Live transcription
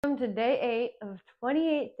Welcome to day 8 of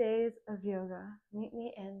 28 days of yoga. Meet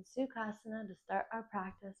me in Sukhasana to start our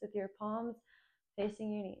practice with your palms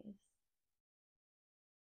facing your knees.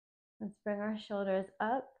 Let's bring our shoulders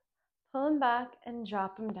up, pull them back, and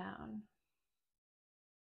drop them down.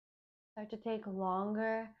 Start to take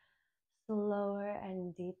longer, slower,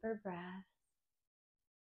 and deeper breaths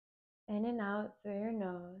in and out through your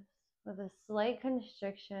nose with a slight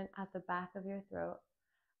constriction at the back of your throat,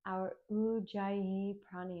 our Ujjayi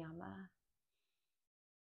Pranayama.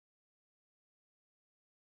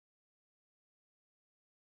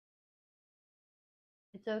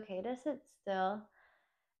 It's okay to sit still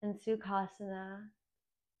in Sukhasana,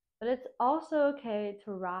 but it's also okay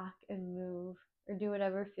to rock and move or do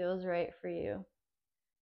whatever feels right for you.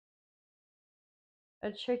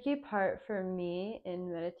 A tricky part for me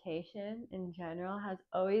in meditation in general has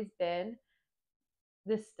always been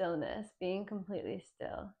the stillness, being completely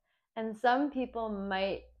still. And some people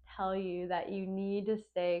might tell you that you need to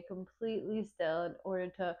stay completely still in order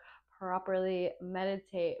to properly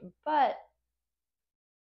meditate, but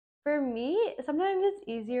for me, sometimes it's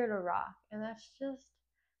easier to rock, and that's just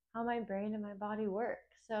how my brain and my body work.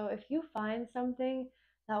 So if you find something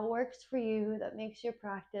that works for you, that makes your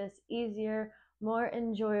practice easier, more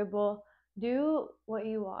enjoyable, do what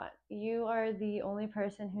you want. You are the only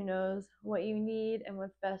person who knows what you need and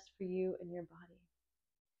what's best for you and your body.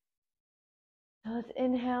 So let's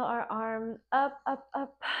inhale our arms up, up,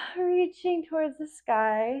 up, reaching towards the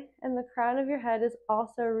sky, and the crown of your head is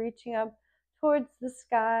also reaching up towards the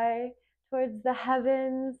sky, towards the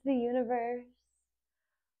heavens, the universe,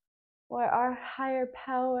 where our higher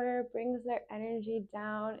power brings their energy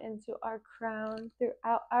down into our crown,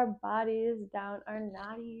 throughout our bodies, down our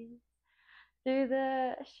nadis, through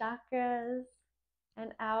the chakras,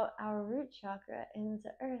 and out our root chakra into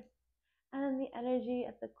earth. And then the energy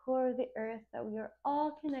at the core of the earth that we are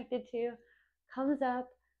all connected to comes up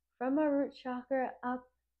from our root chakra up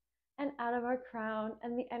and out of our crown,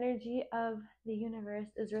 and the energy of the universe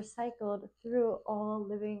is recycled through all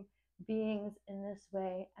living beings in this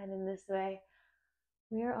way. And in this way,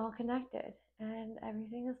 we are all connected and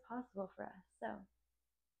everything is possible for us. So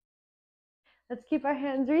let's keep our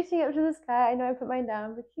hands reaching up to the sky. I know I put mine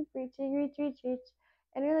down, but keep reaching, reach, reach, reach.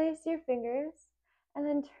 Interlace your fingers. And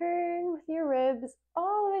then turn with your ribs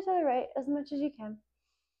all the way to the right as much as you can.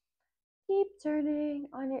 Keep turning.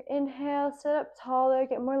 On your inhale, sit up taller,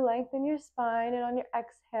 get more length in your spine. And on your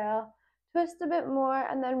exhale, twist a bit more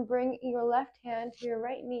and then bring your left hand to your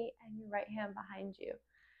right knee and your right hand behind you.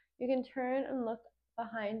 You can turn and look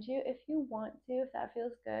behind you if you want to, if that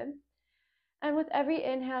feels good. And with every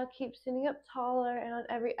inhale, keep sitting up taller. And on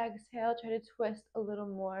every exhale, try to twist a little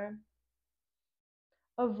more.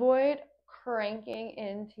 Avoid cranking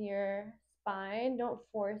into your spine. Don't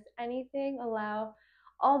force anything. Allow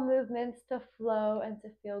all movements to flow and to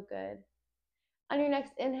feel good. On your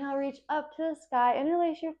next inhale, reach up to the sky.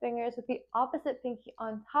 Interlace your fingers with the opposite pinky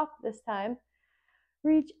on top this time.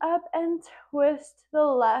 Reach up and twist to the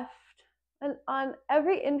left. And on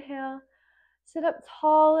every inhale, sit up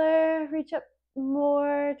taller. Reach up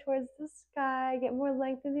more towards the sky. Get more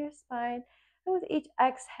length in your spine. And with each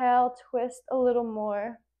exhale, twist a little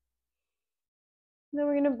more. Then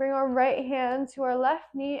we're going to bring our right hand to our left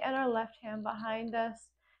knee and our left hand behind us.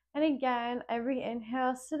 And again, every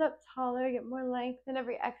inhale, sit up taller, get more length, and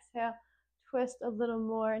every exhale, twist a little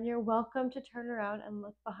more. And you're welcome to turn around and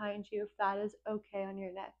look behind you if that is okay on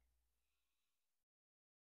your neck.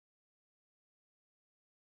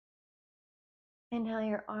 Inhale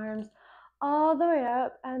your arms all the way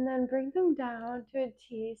up and then bring them down to a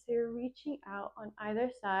T. So you're reaching out on either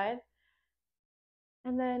side.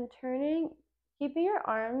 And then turning, keeping your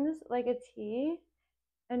arms like a T,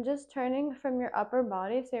 and just turning from your upper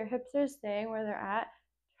body, so your hips are staying where they're at.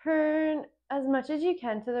 Turn as much as you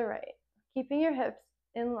can to the right, keeping your hips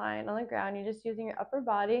in line on the ground. You're just using your upper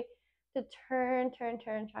body to turn, trying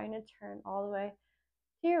to turn all the way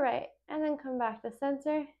to your right, and then come back to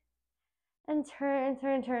center and turn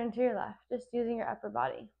to your left, just using your upper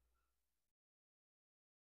body.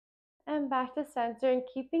 And back to center, and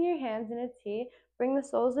keeping your hands in a T. Bring the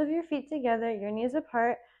soles of your feet together, your knees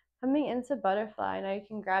apart, coming into butterfly. Now you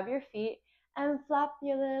can grab your feet and flap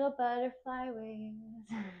your little butterfly wings.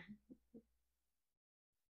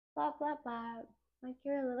 Flap, flap, flap, like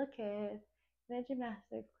you're a little kid in a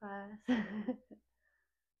gymnastics class.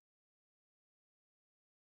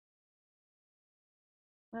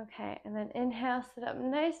 Okay, and then inhale, sit up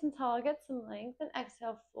nice and tall, get some length, and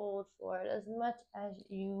exhale, fold forward as much as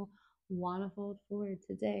you want to fold forward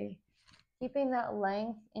today. Keeping that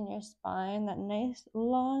length in your spine, that nice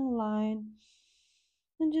long line.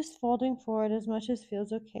 And just folding forward as much as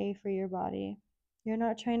feels okay for your body. You're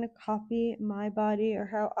not trying to copy my body or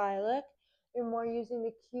how I look. You're more using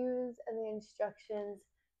the cues and the instructions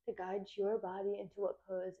to guide your body into what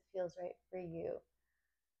pose feels right for you.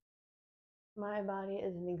 My body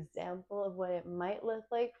is an example of what it might look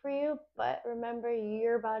like for you, but remember,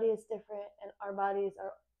 your body is different and our bodies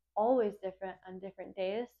are always different on different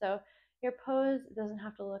days. So your pose doesn't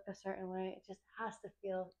have to look a certain way, it just has to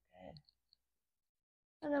feel good.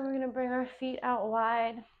 And then we're going to bring our feet out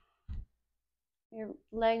wide. Your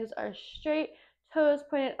legs are straight, toes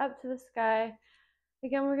pointed up to the sky.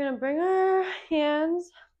 Again, we're going to bring our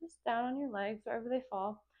hands just down on your legs wherever they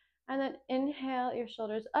fall. And then inhale your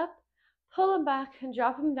shoulders up, pull them back and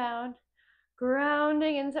drop them down,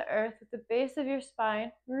 grounding into earth with the base of your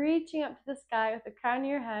spine, reaching up to the sky with the crown of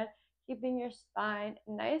your head, keeping your spine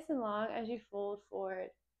nice and long as you fold forward,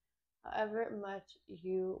 however much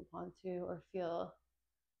you want to or feel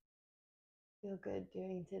good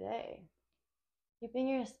doing today. Keeping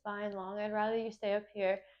your spine long, I'd rather you stay up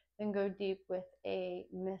here than go deep with a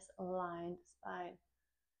misaligned spine.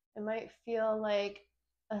 It might feel like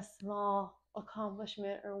a small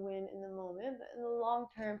accomplishment or win in the moment, but in the long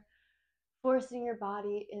term, forcing your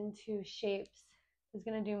body into shapes is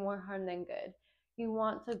going to do more harm than good. You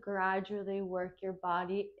want to gradually work your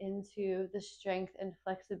body into the strength and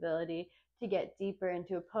flexibility to get deeper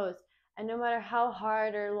into a pose. And no matter how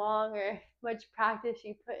hard or long or much practice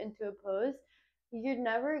you put into a pose, you're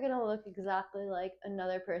never going to look exactly like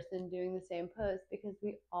another person doing the same pose, because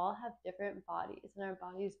we all have different bodies and our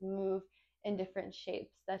bodies move in different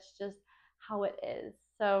shapes. That's just how it is.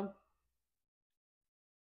 So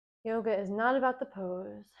yoga is not about the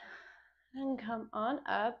pose. And come on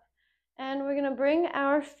up. And we're going to bring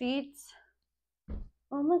our feet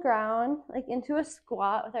on the ground, like into a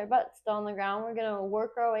squat with our butt still on the ground. We're going to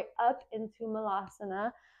work our way up into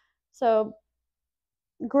Malasana. So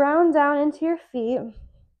ground down into your feet,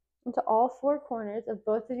 into all four corners of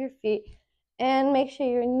both of your feet. And make sure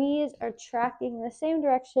your knees are tracking in the same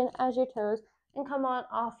direction as your toes. And come on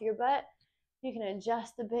off your butt. You can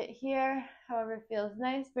adjust a bit here, however feels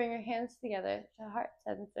nice. Bring your hands together to heart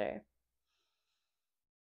center.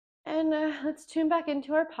 And let's tune back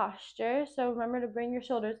into our posture. So remember to bring your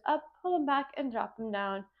shoulders up, pull them back, and drop them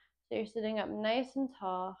down. So you're sitting up nice and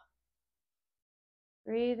tall.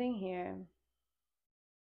 Breathing here.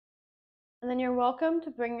 And then you're welcome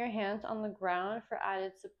to bring your hands on the ground for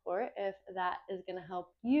added support if that is going to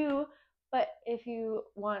help you. But if you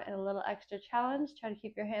want a little extra challenge, try to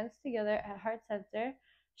keep your hands together at heart center.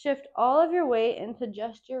 Shift all of your weight into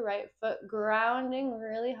just your right foot, grounding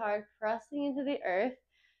really hard, pressing into the earth.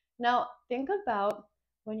 Now, think about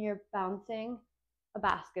when you're bouncing a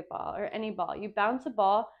basketball or any ball. You bounce a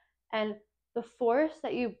ball, and the force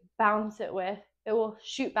that you bounce it with, it will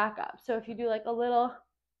shoot back up. So if you do like a little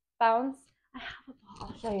bounce, I have a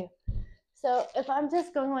ball, I'll show you. So if I'm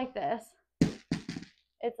just going like this,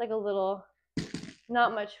 it's like a little,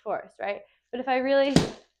 not much force, right? But if I really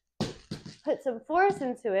put some force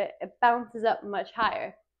into it, it bounces up much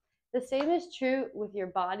higher. The same is true with your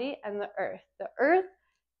body and the earth. The earth,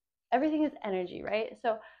 everything is energy, right?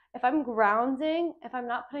 So if I'm grounding, if I'm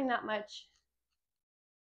not putting that much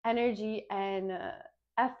energy and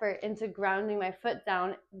effort into grounding my foot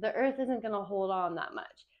down, the earth isn't going to hold on that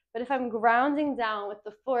much. But if I'm grounding down with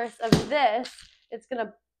the force of this,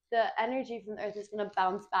 the energy from the earth is going to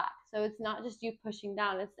bounce back. So it's not just you pushing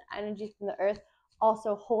down, it's the energy from the earth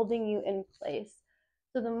also holding you in place.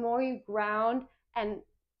 So the more you ground and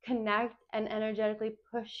connect and energetically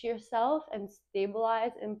push yourself and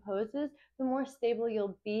stabilize in poses, the more stable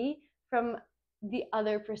you'll be from the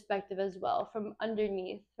other perspective as well, from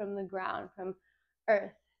underneath, from the ground, from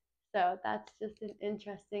earth. So that's just an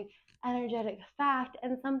interesting energetic fact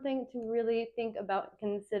and something to really think about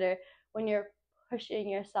and consider when you're pushing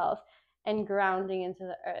yourself and grounding into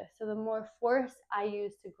the earth. So the more force I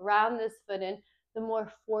use to ground this foot in, the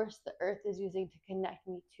more force the earth is using to connect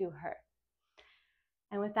me to her.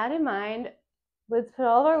 And with that in mind, let's put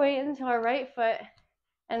all of our weight into our right foot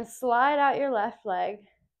and slide out your left leg,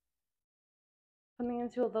 coming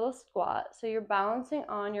into a little squat. So you're balancing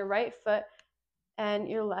on your right foot and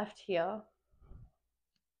your left heel.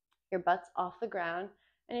 Your butt's off the ground,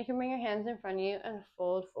 and you can bring your hands in front of you and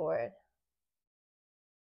fold forward.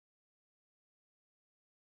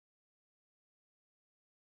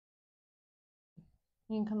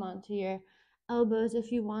 You can come onto your elbows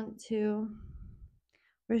if you want to.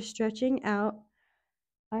 We're stretching out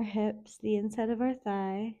our hips, the inside of our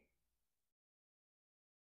thigh.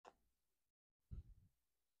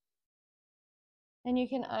 And you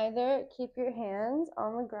can either keep your hands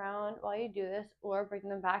on the ground while you do this or bring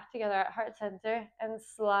them back together at heart center and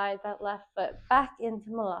slide that left foot back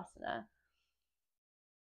into Malasana.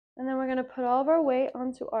 And then we're going to put all of our weight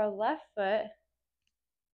onto our left foot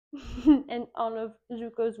and all of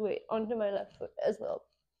Zuko's weight onto my left foot as well.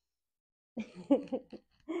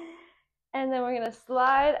 And then we're going to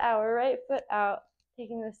slide our right foot out,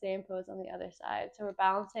 taking the same pose on the other side. So we're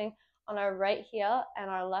balancing on our right heel and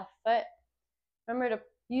our left foot. Remember to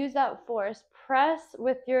use that force. Press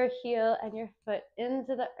with your heel and your foot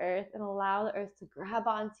into the earth and allow the earth to grab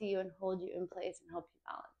onto you and hold you in place and help you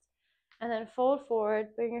balance. And then fold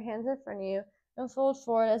forward, bring your hands in front of you, and fold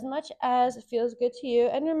forward as much as it feels good to you.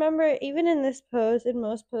 And remember, even in this pose, in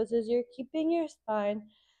most poses, you're keeping your spine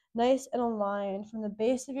nice and aligned from the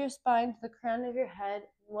base of your spine to the crown of your head,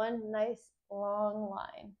 one nice long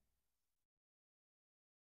line.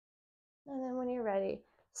 And then when you're ready,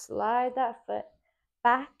 slide that foot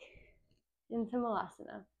back into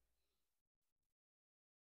Malasana.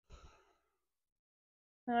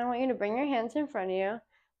 And I want you to bring your hands in front of you,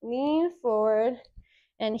 lean forward,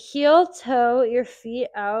 and heel toe your feet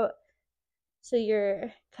out so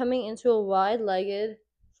you're coming into a wide-legged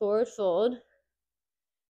forward fold.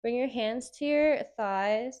 Bring your hands to your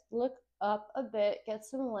thighs, look up a bit, get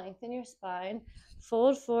some length in your spine,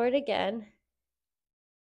 fold forward again,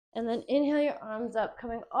 and then inhale your arms up,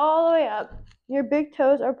 coming all the way up. Your big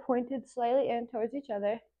toes are pointed slightly in towards each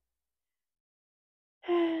other.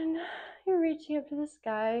 And you're reaching up to the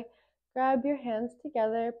sky. Grab your hands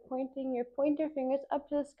together, pointing your pointer fingers up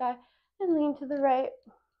to the sky, and lean to the right.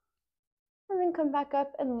 And then come back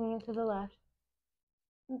up and lean to the left.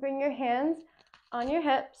 And bring your hands on your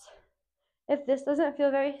hips. If this doesn't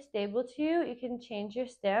feel very stable to you, you can change your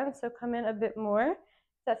stance. So come in a bit more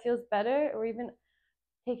if that feels better, or even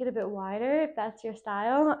take it a bit wider if that's your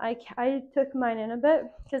style. I took mine in a bit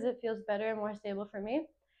because it feels better and more stable for me.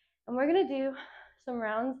 And we're going to do some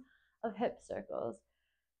rounds of hip circles.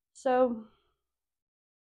 So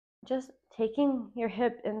just taking your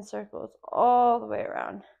hip in circles all the way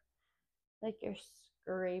around, like you're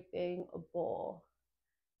scraping a bowl.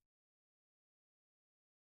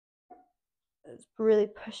 It's really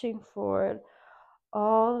pushing forward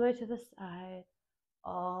all the way to the side,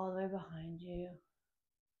 all the way behind you.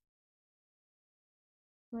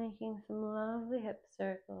 Making some lovely hip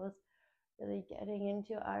circles, really getting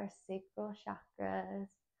into our sacral chakras,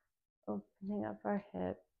 opening up our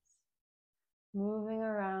hips, moving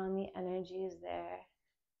around, the energy is there.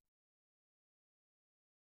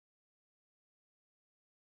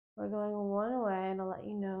 We're going one way, and I'll let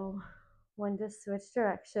you know when to switch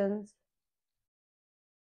directions.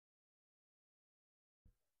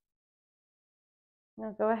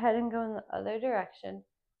 Now go ahead and go in the other direction.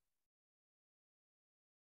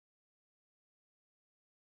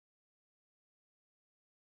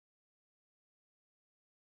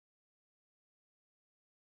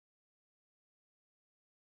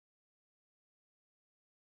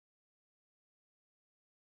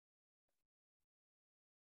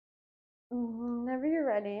 Whenever you're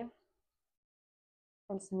ready,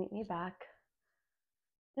 just meet me back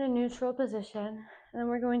in a neutral position. And then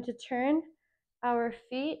we're going to turn our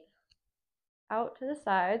feet out to the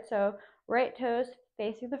side. So right toes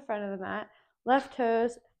facing the front of the mat, left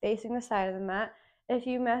toes facing the side of the mat. If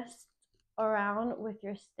you messed around with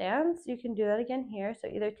your stance, you can do that again here. So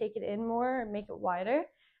either take it in more or make it wider,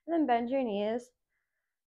 and then bend your knees.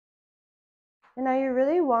 And now you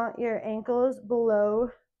really want your ankles below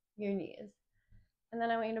your knees. And then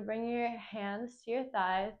I want you to bring your hands to your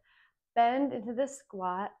thighs, bend into the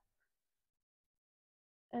squat,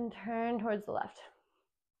 and turn towards the left.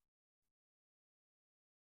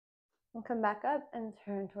 And come back up and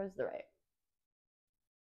turn towards the right.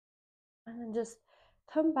 And then just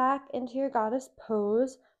come back into your goddess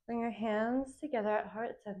pose. Bring your hands together at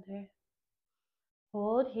heart center.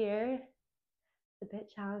 Hold here. It's a bit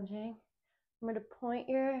challenging. Remember to point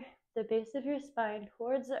the base of your spine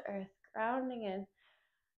towards the earth, grounding in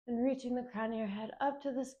and reaching the crown of your head up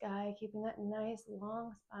to the sky, keeping that nice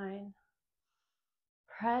long spine.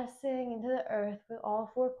 Pressing into the earth with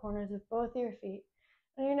all four corners of both your feet.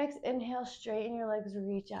 On your next inhale, straighten your legs,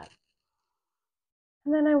 reach up.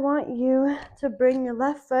 And then I want you to bring your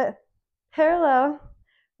left foot parallel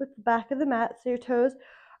with the back of the mat, so your toes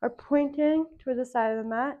are pointing towards the side of the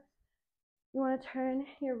mat. You want to turn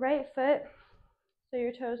your right foot so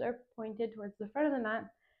your toes are pointed towards the front of the mat.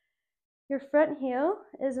 Your front heel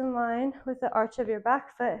is in line with the arch of your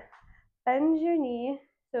back foot. Bend your knee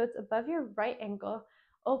so it's above your right ankle.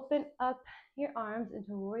 Open up your arms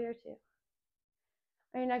into warrior two.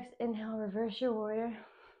 On your next inhale, reverse your warrior.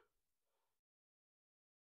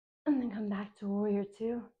 And then come back to warrior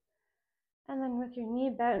two. And then with your knee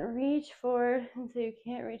bent, reach forward until you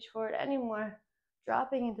can't reach forward anymore,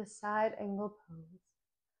 dropping into side angle pose.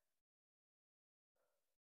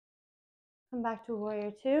 Come back to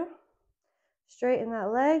warrior two. Straighten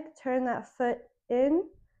that leg, turn that foot in.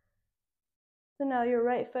 So now your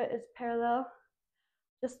right foot is parallel,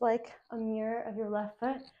 just like a mirror of your left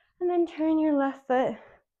foot. And then turn your left foot,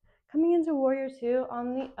 coming into warrior two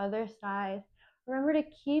on the other side. Remember to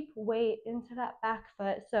keep weight into that back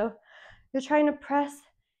foot. So you're trying to press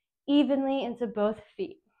evenly into both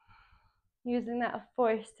feet, using that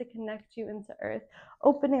force to connect you into earth,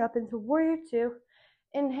 opening up into warrior two.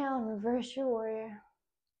 Inhale and reverse your warrior.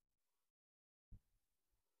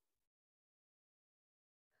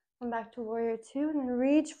 Come back to warrior two and then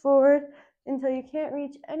reach forward until you can't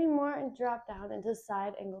reach anymore and drop down into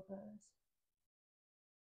side angle pose.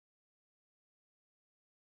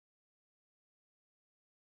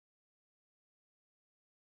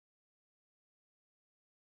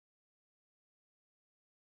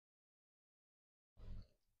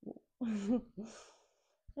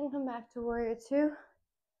 And come back to warrior two.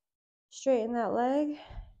 Straighten that leg.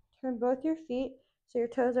 Turn both your feet so your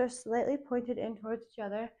toes are slightly pointed in towards each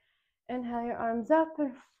other. Inhale your arms up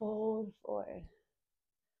and fold forward.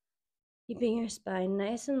 Keeping your spine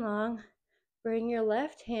nice and long. Bring your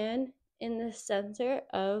left hand in the center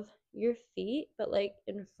of your feet, but like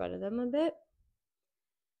in front of them a bit.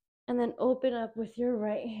 And then open up with your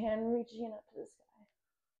right hand, reaching up to the sky.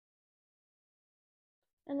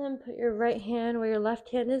 And then put your right hand where your left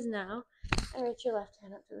hand is now, and reach your left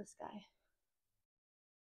hand up to the sky.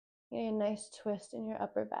 Get a nice twist in your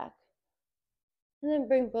upper back. And then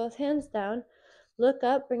bring both hands down. Look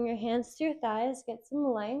up, bring your hands to your thighs, get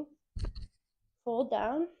some length. Fold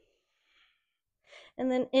down. And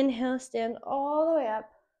then inhale, stand all the way up.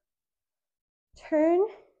 Turn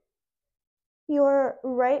your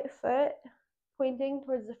right foot pointing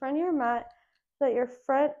towards the front of your mat so that your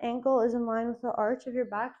front ankle is in line with the arch of your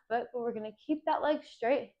back foot, but we're going to keep that leg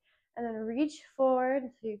straight and then reach forward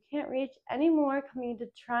so you can't reach anymore, coming into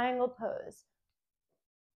triangle pose.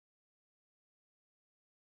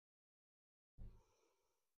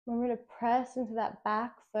 Remember to press into that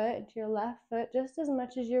back foot, into your left foot, just as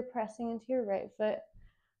much as you're pressing into your right foot,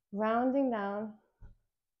 rounding down.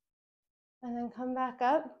 And then come back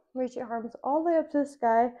up, reach your arms all the way up to the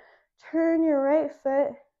sky, turn your right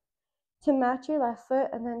foot to match your left foot,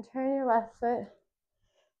 and then turn your left foot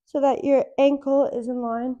so that your ankle is in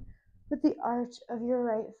line with the arch of your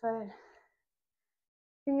right foot.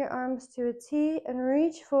 Bring your arms to a T and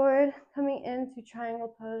reach forward, coming into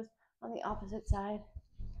triangle pose on the opposite side.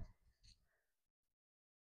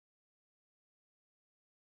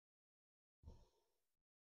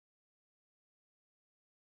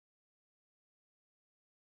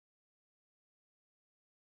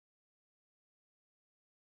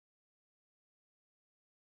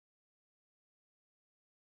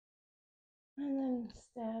 And then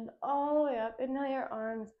stand all the way up. Inhale your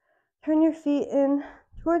arms. Turn your feet in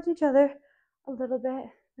towards each other a little bit.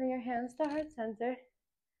 Bring your hands to heart center.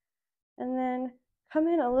 And then come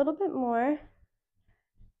in a little bit more.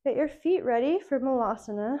 Get your feet ready for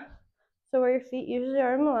Malasana. So where your feet usually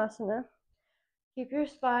are in Malasana. Keep your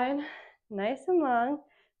spine nice and long.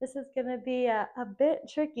 This is going to be a bit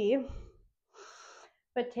tricky,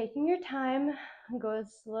 but taking your time, go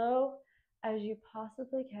as slow as you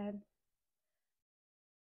possibly can.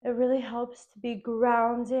 It really helps to be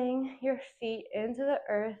grounding your feet into the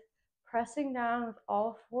earth, pressing down with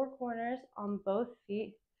all four corners on both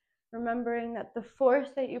feet, remembering that the force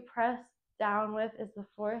that you press down with is the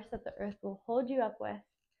force that the earth will hold you up with.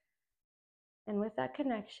 And with that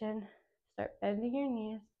connection, start bending your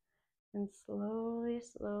knees and slowly,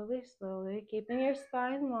 slowly, slowly, keeping your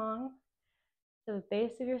spine long, so the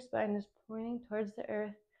base of your spine is pointing towards the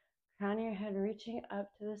earth, crown of your head reaching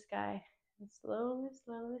up to the sky. And slowly,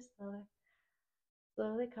 slowly, slowly,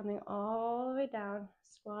 slowly coming all the way down,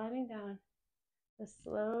 squatting down as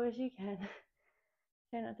slow as you can.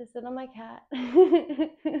 Try not to sit on my cat.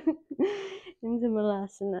 Into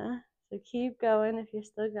Malasana. So keep going if you're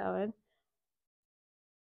still going.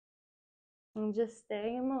 And just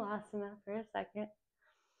staying in Malasana for a second.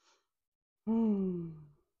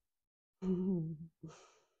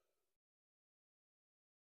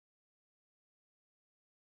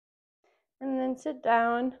 And then sit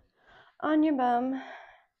down on your bum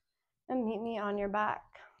and meet me on your back.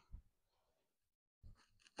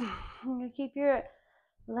 I'm going to keep your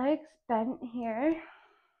legs bent here.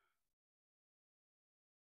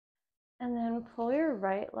 And then pull your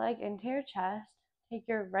right leg into your chest. Take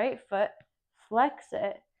your right foot, flex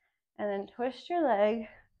it, and then twist your leg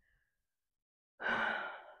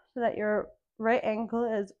so that your right ankle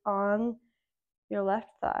is on your left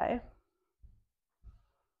thigh.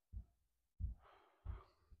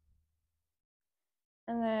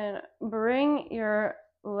 And then bring your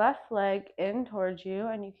left leg in towards you,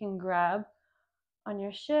 and you can grab on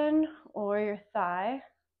your shin or your thigh,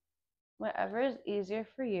 whatever is easier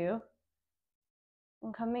for you.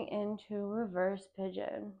 And coming into reverse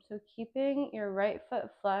pigeon. So keeping your right foot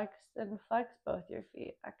flexed, and flex both your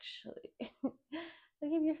feet actually. So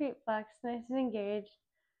keep your feet flexed, nice and engaged.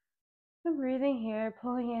 And breathing here,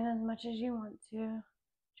 pulling in as much as you want to.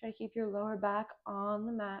 Try to keep your lower back on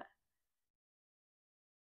the mat.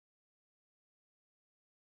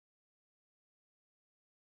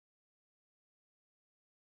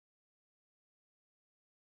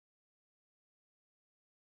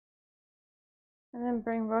 And then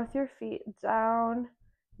bring both your feet down,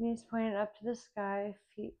 knees pointed up to the sky,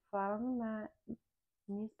 feet flat on the mat,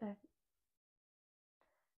 knees bent.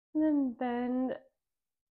 And then bend,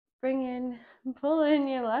 bring in, pull in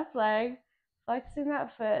your left leg, flexing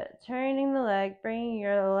that foot, turning the leg, bringing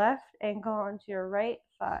your left ankle onto your right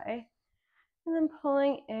thigh, and then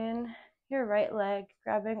pulling in your right leg,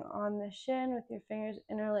 grabbing on the shin with your fingers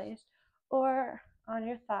interlaced, or on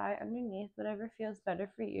your thigh underneath, whatever feels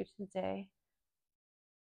better for you today.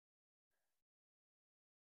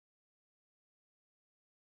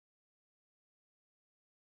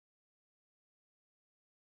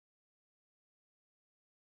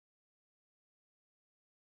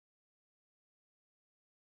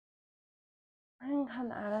 And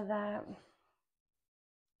come out of that.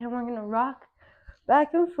 And we're going to rock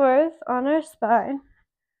back and forth on our spine.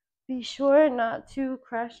 Be sure not to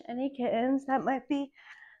crush any kittens that might be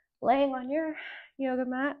laying on your yoga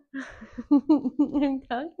mat. I'm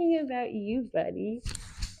talking about you, buddy.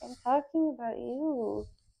 I'm talking about you.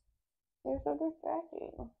 You're so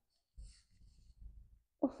distracting.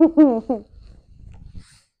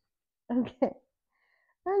 Okay.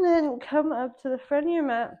 And then come up to the front of your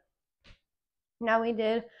mat. Now we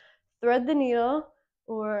did thread the needle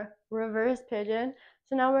or reverse pigeon.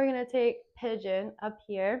 So now we're going to take pigeon up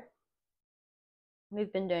here.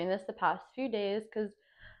 We've been doing this the past few days because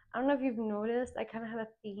I don't know if you've noticed, I kind of have a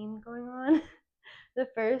theme going on. The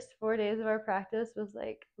first 4 days of our practice was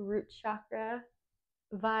like root chakra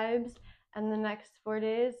vibes, and the next 4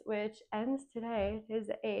 days, which ends today, is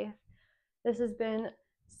the 8th, this has been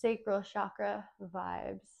sacral chakra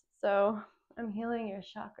vibes. So I'm healing your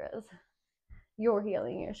chakras. You're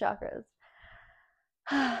healing your chakras.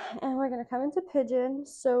 And we're going to come into pigeon.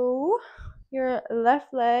 So your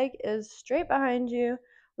left leg is straight behind you,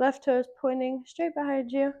 left toe is pointing straight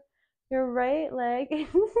behind you. Your right leg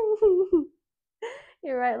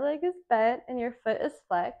your right leg is bent and your foot is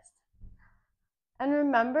flexed. And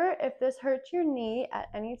remember, if this hurts your knee at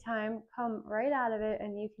any time, come right out of it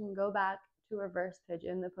and you can go back to reverse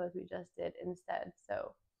pigeon, the pose we just did instead.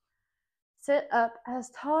 So sit up as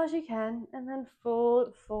tall as you can and then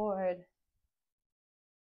fold forward.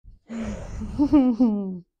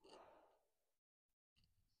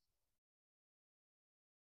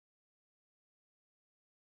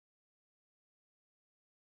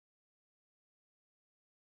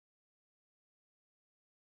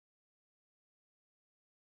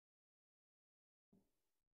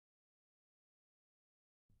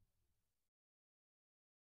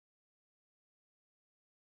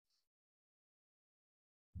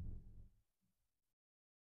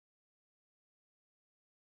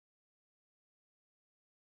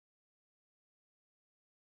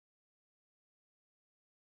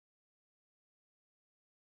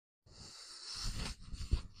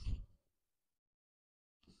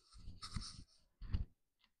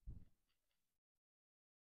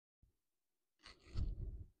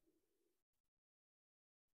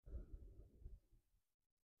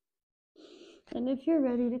 And if you're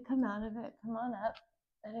ready to come out of it, come on up.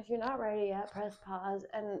 And if you're not ready yet, press pause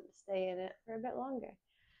and stay in it for a bit longer.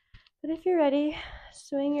 But if you're ready,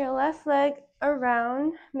 swing your left leg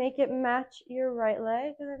around, make it match your right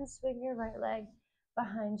leg, and then swing your right leg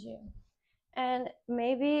behind you. And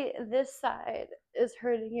maybe this side is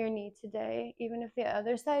hurting your knee today. Even if the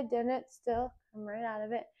other side didn't, still come right out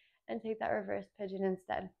of it and take that reverse pigeon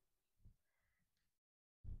instead.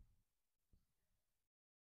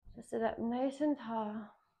 Just sit up nice and tall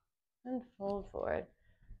and fold forward.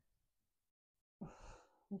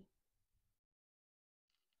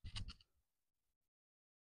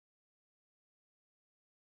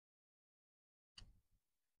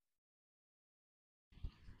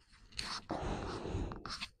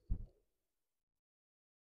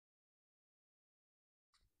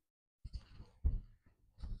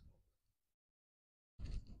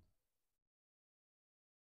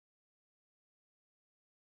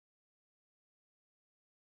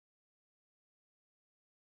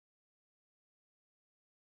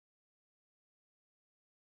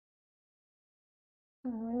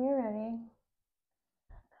 And when you're ready,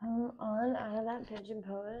 come on out of that pigeon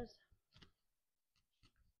pose.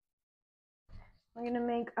 We're going to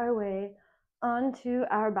make our way onto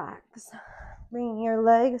our backs. Bringing your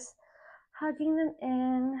legs, hugging them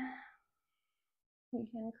in. You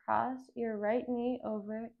can cross your right knee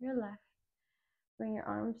over your left. Bring your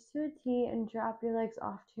arms to a T and drop your legs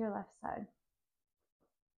off to your left side.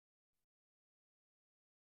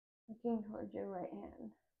 Looking towards your right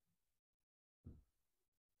hand.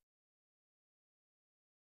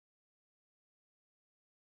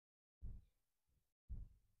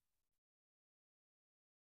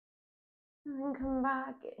 And then come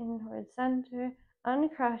back in towards center.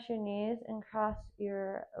 Uncross your knees and cross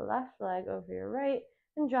your left leg over your right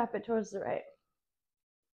and drop it towards the right.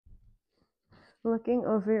 Looking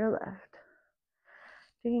over your left.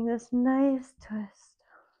 Taking this nice twist.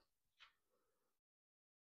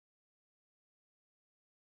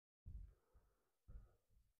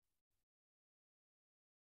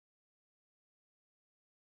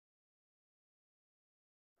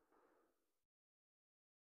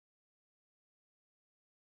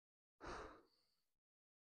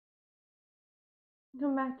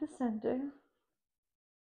 Come back to center.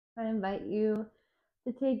 I invite you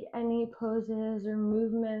to take any poses or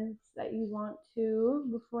movements that you want to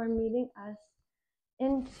before meeting us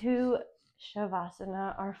into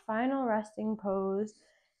Shavasana, our final resting pose,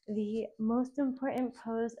 the most important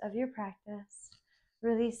pose of your practice,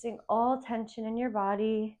 releasing all tension in your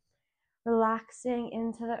body, relaxing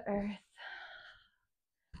into the earth,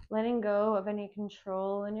 letting go of any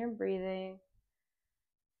control in your breathing.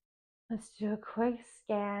 Let's do a quick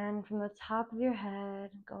scan from the top of your head,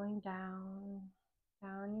 going down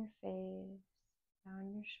your face,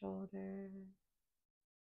 down your shoulders,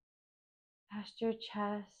 past your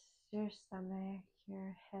chest, your stomach,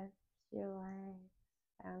 your hips, your legs,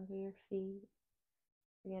 down to your feet.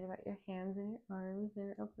 Forget about your hands and your arms,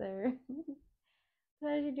 they're up there.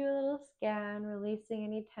 But as you do a little scan, releasing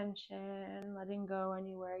any tension, letting go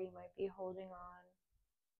anywhere you might be holding on.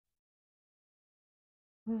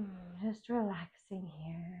 Just relaxing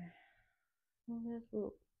here. And just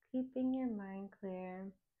keeping your mind clear.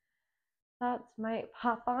 Thoughts might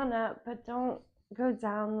pop on up, but don't go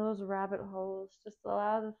down those rabbit holes. Just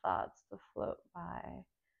allow the thoughts to float by.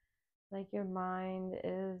 Like your mind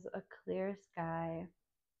is a clear sky.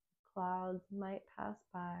 Clouds might pass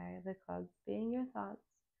by, the clouds being your thoughts,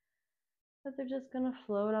 but they're just going to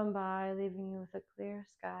float on by, leaving you with a clear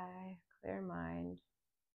sky, clear mind.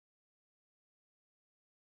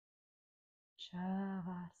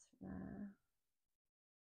 Shavasana.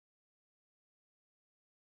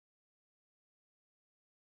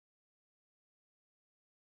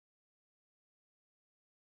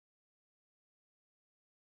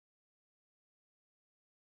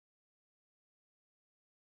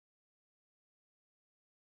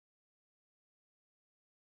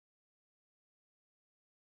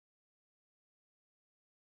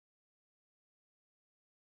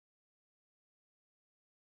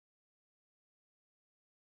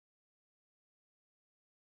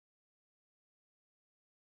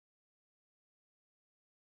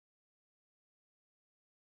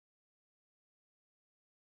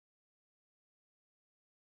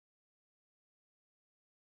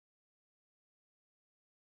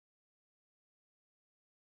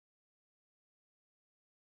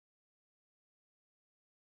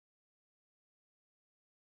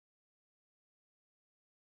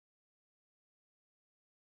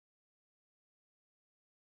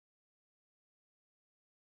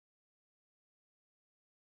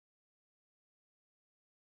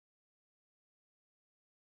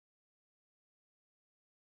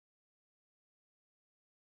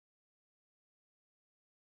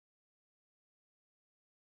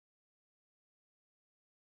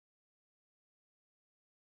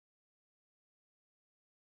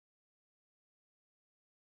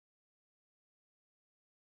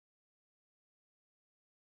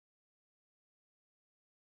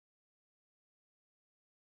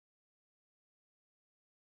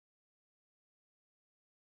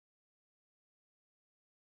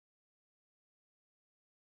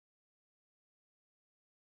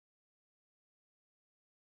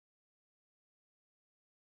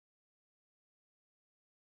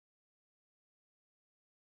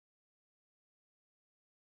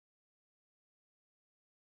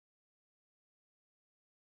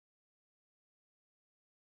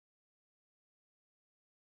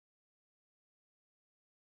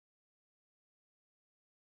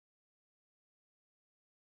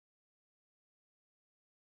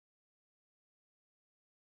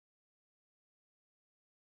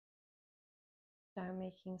 Start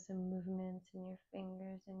making some movements in your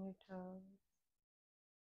fingers and your toes.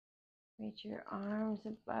 Reach your arms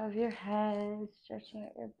above your head, stretching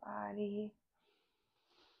out your body.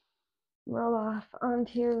 Roll off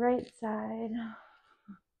onto your right side.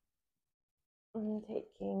 And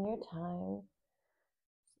taking your time,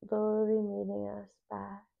 slowly meeting us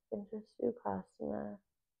back into Sukhasana.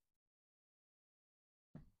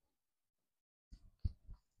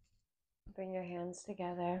 Bring your hands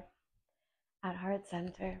together at heart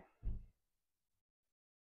center.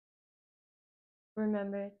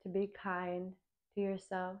 Remember to be kind to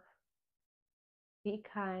yourself, be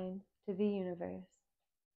kind to the universe,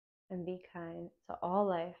 and be kind to all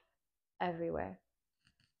life everywhere.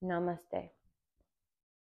 Namaste.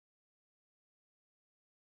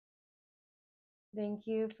 Thank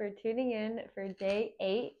you for tuning in for day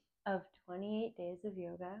 8 of 28 days of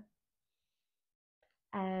yoga.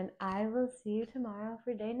 And I will see you tomorrow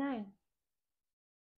for day 9.